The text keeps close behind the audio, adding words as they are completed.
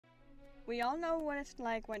We all know what it's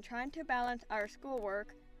like when trying to balance our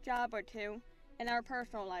schoolwork, job or two, and our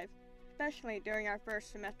personal life, especially during our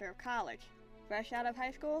first semester of college, fresh out of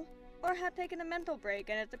high school, or have taken a mental break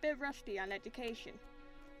and is a bit rusty on education.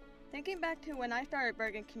 Thinking back to when I started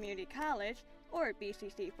Bergen Community College, or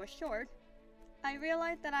BCC for short, I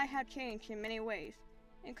realized that I have changed in many ways,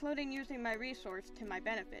 including using my resource to my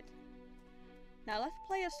benefit. Now let's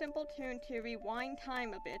play a simple tune to rewind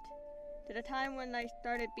time a bit, to the time when I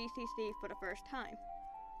started BCC for the first time.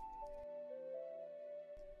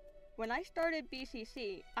 When I started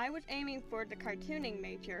BCC, I was aiming for the cartooning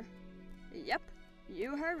major. Yep,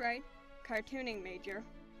 you heard right, cartooning major.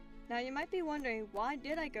 Now you might be wondering, why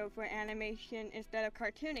did I go for animation instead of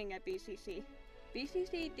cartooning at BCC?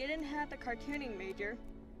 BCC didn't have the cartooning major,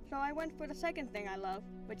 so I went for the second thing I love,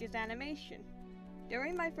 which is animation.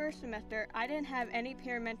 During my first semester, I didn't have any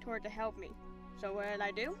peer mentor to help me, so what did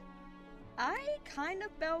I do? I kind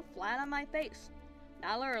of fell flat on my face.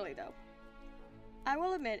 Not literally though. I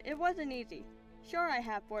will admit, it wasn't easy. Sure, I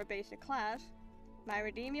have 4 basic class, my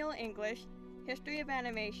remedial English, history of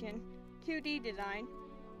animation, 2D design,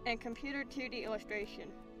 and computer 2D illustration.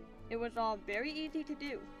 It was all very easy to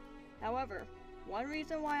do. However, one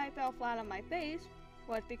reason why I fell flat on my face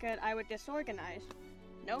was because I was disorganized.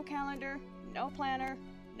 No calendar, no planner,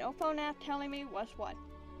 no phone app telling me what's what.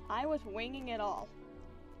 I was winging it all.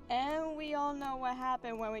 And we all know what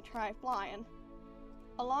happened when we tried flying.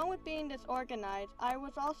 Along with being disorganized, I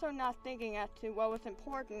was also not thinking as to what was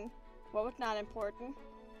important, what was not important.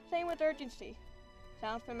 Same with urgency.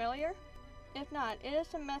 Sounds familiar? If not, it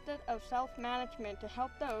is a method of self-management to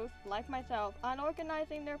help those, like myself, on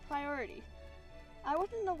organizing their priorities. I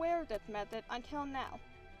wasn't aware of this method until now,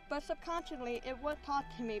 but subconsciously it was taught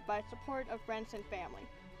to me by support of friends and family.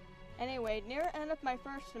 Anyway, near the end of my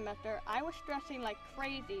first semester, I was stressing like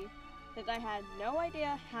crazy since I had no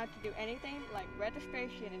idea how to do anything like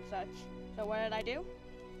registration and such. So what did I do?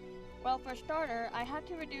 Well, for starter, I had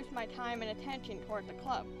to reduce my time and attention toward the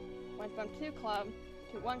club. Went from 2 clubs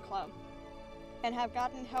to 1 club, and have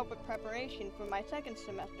gotten help with preparation for my second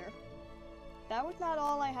semester. That was not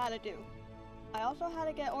all I had to do. I also had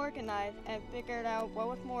to get organized and figured out what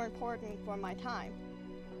was more important for my time.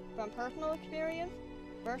 From personal experience,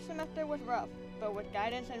 first semester was rough, but with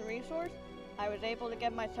guidance and resource, I was able to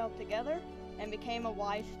get myself together and became a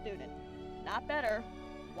wise student. Not better,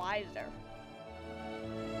 wiser.